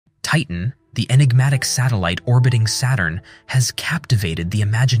Titan, the enigmatic satellite orbiting Saturn, has captivated the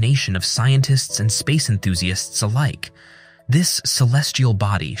imagination of scientists and space enthusiasts alike. This celestial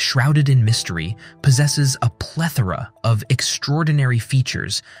body, shrouded in mystery, possesses a plethora of extraordinary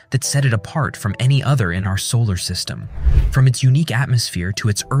features that set it apart from any other in our solar system. From its unique atmosphere to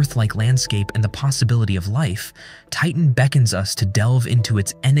its Earth-like landscape and the possibility of life, Titan beckons us to delve into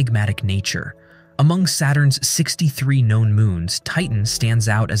its enigmatic nature. Among Saturn's 63 known moons, Titan stands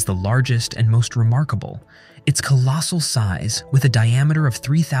out as the largest and most remarkable. Its colossal size, with a diameter of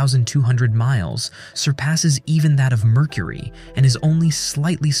 3,200 miles, surpasses even that of Mercury and is only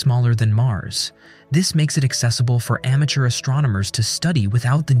slightly smaller than Mars. This makes it accessible for amateur astronomers to study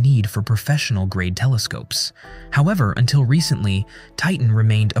without the need for professional-grade telescopes. However, until recently, Titan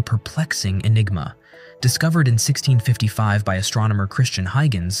remained a perplexing enigma. Discovered in 1655 by astronomer Christian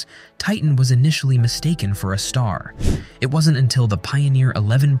Huygens, Titan was initially mistaken for a star. It wasn't until the Pioneer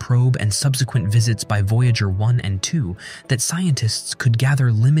 11 probe and subsequent visits by Voyager 1 and 2 that scientists could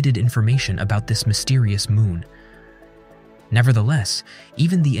gather limited information about this mysterious moon. Nevertheless,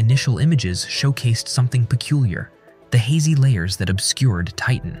 even the initial images showcased something peculiar: the hazy layers that obscured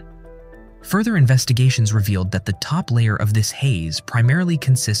Titan. Further investigations revealed that the top layer of this haze primarily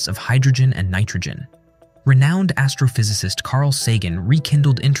consists of hydrogen and nitrogen. Renowned astrophysicist Carl Sagan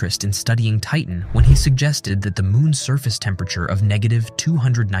rekindled interest in studying Titan when he suggested that the moon's surface temperature of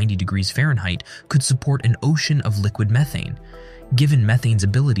 -290 degrees Fahrenheit could support an ocean of liquid methane, given methane's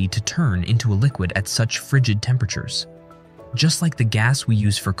ability to turn into a liquid at such frigid temperatures. Just like the gas we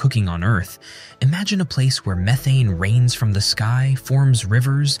use for cooking on Earth, imagine a place where methane rains from the sky, forms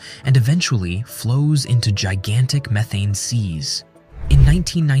rivers, and eventually flows into gigantic methane seas. In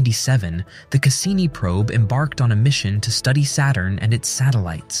 1997, the Cassini probe embarked on a mission to study Saturn and its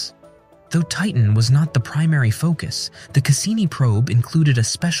satellites. Though Titan was not the primary focus, the Cassini probe included a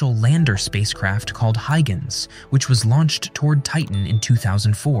special lander spacecraft called Huygens, which was launched toward Titan in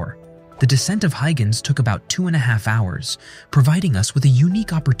 2004. The descent of Huygens took about 2.5 hours, providing us with a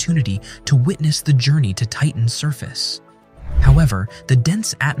unique opportunity to witness the journey to Titan's surface. However, the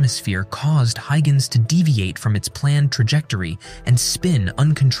dense atmosphere caused Huygens to deviate from its planned trajectory and spin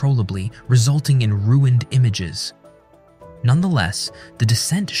uncontrollably, resulting in ruined images. Nonetheless, the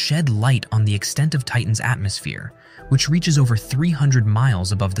descent shed light on the extent of Titan's atmosphere, which reaches over 300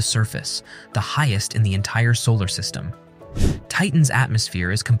 miles above the surface, the highest in the entire solar system. Titan's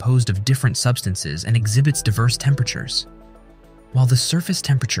atmosphere is composed of different substances and exhibits diverse temperatures. While the surface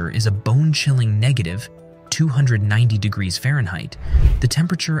temperature is a bone-chilling -290 degrees Fahrenheit, the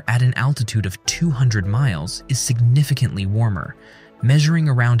temperature at an altitude of 200 miles is significantly warmer, measuring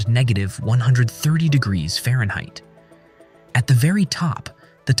around -130 degrees Fahrenheit. At the very top,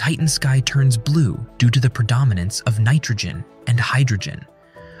 the Titan sky turns blue due to the predominance of nitrogen and hydrogen.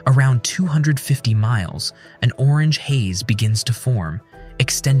 Around 250 miles, an orange haze begins to form,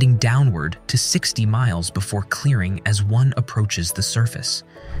 extending downward to 60 miles before clearing as one approaches the surface.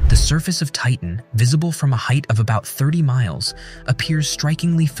 The surface of Titan, visible from a height of about 30 miles, appears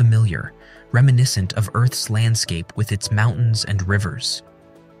strikingly familiar, reminiscent of Earth's landscape with its mountains and rivers.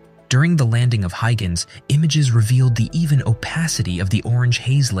 During the landing of Huygens, images revealed the even opacity of the orange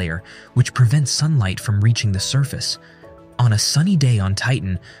haze layer, which prevents sunlight from reaching the surface. On a sunny day on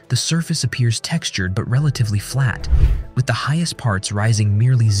Titan, the surface appears textured but relatively flat, with the highest parts rising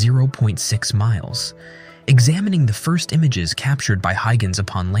merely 0.6 miles. Examining the first images captured by Huygens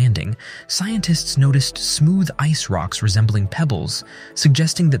upon landing, scientists noticed smooth ice rocks resembling pebbles,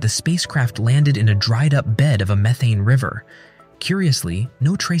 suggesting that the spacecraft landed in a dried-up bed of a methane river. Curiously,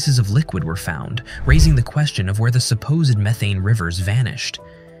 no traces of liquid were found, raising the question of where the supposed methane rivers vanished.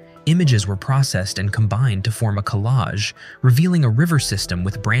 Images were processed and combined to form a collage, revealing a river system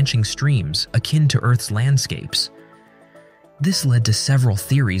with branching streams akin to Earth's landscapes. This led to several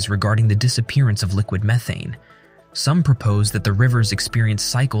theories regarding the disappearance of liquid methane. Some propose that the rivers experience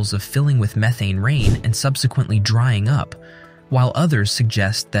cycles of filling with methane rain and subsequently drying up, while others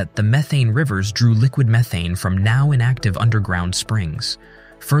suggest that the methane rivers drew liquid methane from now inactive underground springs.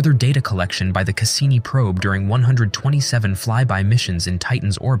 Further data collection by the Cassini probe during 127 flyby missions in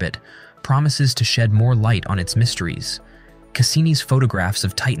Titan's orbit promises to shed more light on its mysteries. Cassini's photographs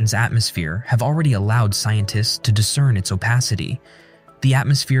of Titan's atmosphere have already allowed scientists to discern its opacity. The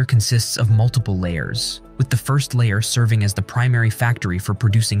atmosphere consists of multiple layers, with the first layer serving as the primary factory for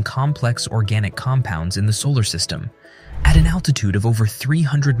producing complex organic compounds in the solar system. At an altitude of over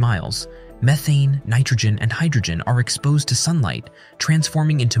 300 miles, methane, nitrogen, and hydrogen are exposed to sunlight,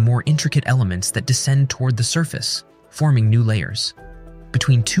 transforming into more intricate elements that descend toward the surface, forming new layers.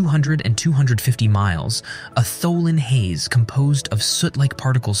 Between 200 and 250 miles, a tholin haze composed of soot-like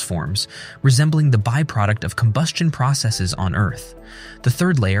particles forms, resembling the byproduct of combustion processes on Earth. The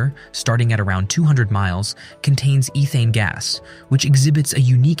third layer, starting at around 200 miles, contains ethane gas, which exhibits a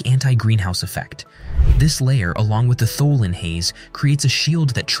unique anti-greenhouse effect. This layer, along with the tholin haze, creates a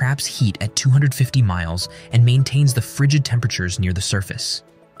shield that traps heat at 250 miles and maintains the frigid temperatures near the surface.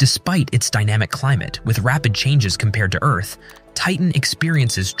 Despite its dynamic climate, with rapid changes compared to Earth, Titan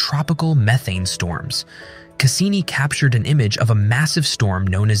experiences tropical methane storms. Cassini captured an image of a massive storm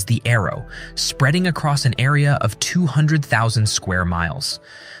known as the Arrow, spreading across an area of 200,000 square miles.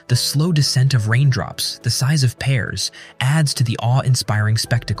 The slow descent of raindrops, the size of pears, adds to the awe-inspiring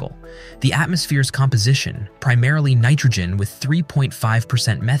spectacle. The atmosphere's composition, primarily nitrogen with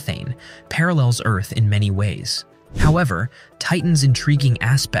 3.5% methane, parallels Earth in many ways. However, Titan's intriguing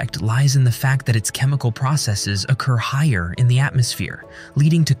aspect lies in the fact that its chemical processes occur higher in the atmosphere,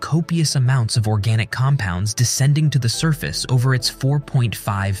 leading to copious amounts of organic compounds descending to the surface over its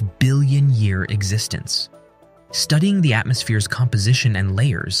 4.5 billion-year existence. Studying the atmosphere's composition and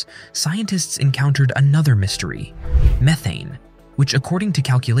layers, scientists encountered another mystery: methane, which according to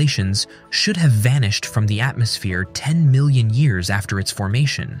calculations should have vanished from the atmosphere 10 million years after its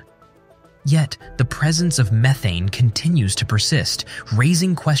formation. Yet, the presence of methane continues to persist,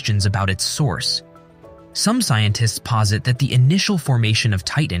 raising questions about its source. Some scientists posit that the initial formation of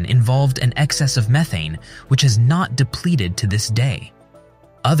Titan involved an excess of methane, which has not depleted to this day.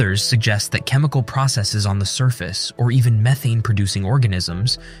 Others suggest that chemical processes on the surface, or even methane-producing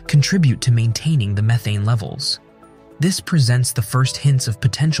organisms, contribute to maintaining the methane levels. This presents the first hints of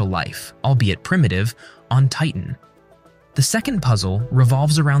potential life, albeit primitive, on Titan. The second puzzle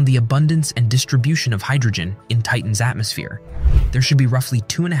revolves around the abundance and distribution of hydrogen in Titan's atmosphere. There should be roughly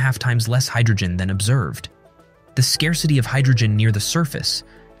 2.5 times less hydrogen than observed. The scarcity of hydrogen near the surface,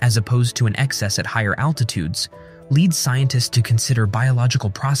 as opposed to an excess at higher altitudes, leads scientists to consider biological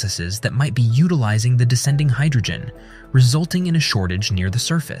processes that might be utilizing the descending hydrogen, resulting in a shortage near the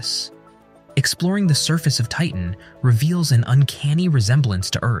surface. Exploring the surface of Titan reveals an uncanny resemblance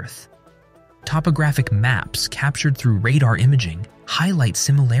to Earth. Topographic maps captured through radar imaging highlight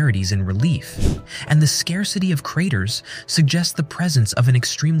similarities in relief, and the scarcity of craters suggests the presence of an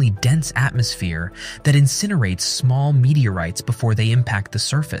extremely dense atmosphere that incinerates small meteorites before they impact the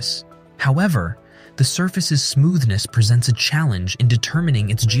surface. However, the surface's smoothness presents a challenge in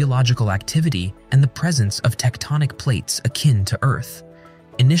determining its geological activity and the presence of tectonic plates akin to Earth.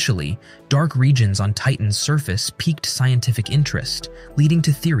 Initially, dark regions on Titan's surface piqued scientific interest, leading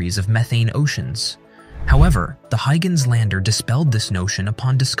to theories of methane oceans. However, the Huygens lander dispelled this notion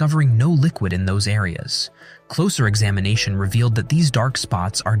upon discovering no liquid in those areas. Closer examination revealed that these dark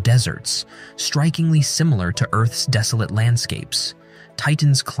spots are deserts, strikingly similar to Earth's desolate landscapes.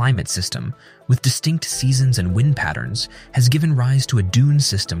 Titan's climate system, with distinct seasons and wind patterns, has given rise to a dune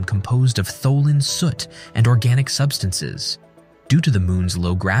system composed of tholin soot and organic substances. Due to the moon's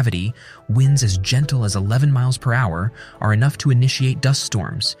low gravity, winds as gentle as 11 miles per hour are enough to initiate dust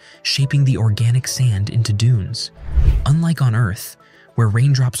storms, shaping the organic sand into dunes. Unlike on Earth, where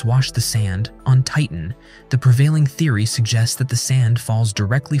raindrops wash the sand, on Titan, the prevailing theory suggests that the sand falls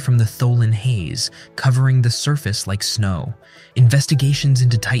directly from the tholin haze, covering the surface like snow. Investigations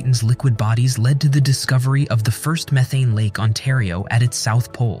into Titan's liquid bodies led to the discovery of the first methane lake Ontario at its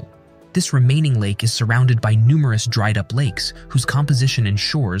south pole. This remaining lake is surrounded by numerous dried-up lakes whose composition and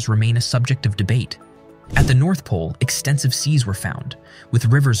shores remain a subject of debate. At the North Pole, extensive seas were found,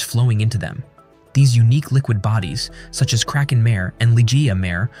 with rivers flowing into them. These unique liquid bodies, such as Kraken Mare and Ligeia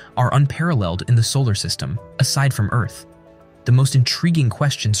Mare, are unparalleled in the solar system, aside from Earth. The most intriguing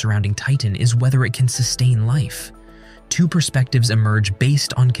question surrounding Titan is whether it can sustain life. Two perspectives emerge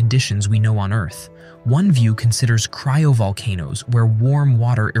based on conditions we know on Earth. One view considers cryovolcanoes, where warm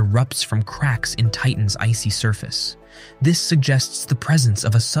water erupts from cracks in Titan's icy surface. This suggests the presence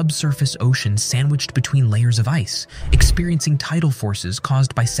of a subsurface ocean sandwiched between layers of ice, experiencing tidal forces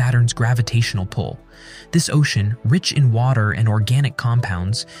caused by Saturn's gravitational pull. This ocean, rich in water and organic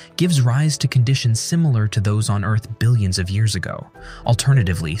compounds, gives rise to conditions similar to those on Earth billions of years ago.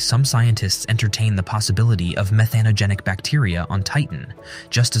 Alternatively, some scientists entertain the possibility of methanogenic bacteria on Titan.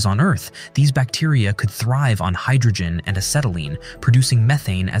 Just as on Earth, these bacteria could thrive on hydrogen and acetylene, producing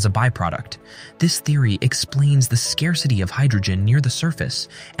methane as a byproduct. This theory explains the scarcity of hydrogen near the surface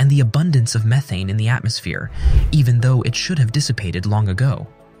and the abundance of methane in the atmosphere, even though it should have dissipated long ago.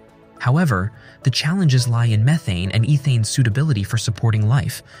 However, the challenges lie in methane and ethane's suitability for supporting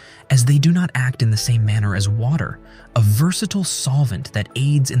life, as they do not act in the same manner as water, a versatile solvent that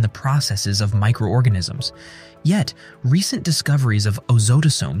aids in the processes of microorganisms. Yet, recent discoveries of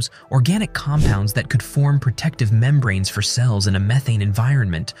ozotosomes, organic compounds that could form protective membranes for cells in a methane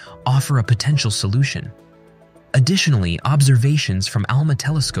environment, offer a potential solution. Additionally, observations from ALMA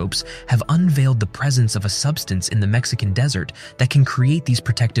telescopes have unveiled the presence of a substance in the Mexican desert that can create these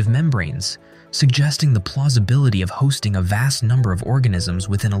protective membranes, suggesting the plausibility of hosting a vast number of organisms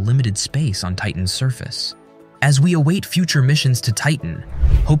within a limited space on Titan's surface. As we await future missions to Titan,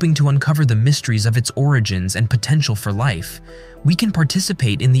 hoping to uncover the mysteries of its origins and potential for life, we can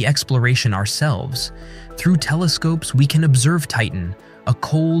participate in the exploration ourselves. Through telescopes, we can observe Titan, a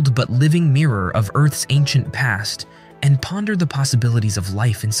cold but living mirror of Earth's ancient past, and ponder the possibilities of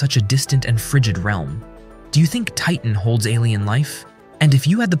life in such a distant and frigid realm. Do you think Titan holds alien life? And if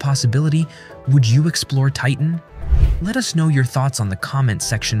you had the possibility, would you explore Titan? Let us know your thoughts on the comments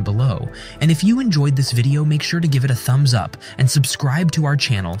section below, and if you enjoyed this video, make sure to give it a thumbs up and subscribe to our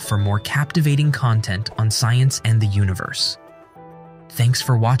channel for more captivating content on science and the universe. Thanks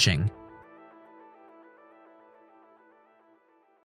for watching.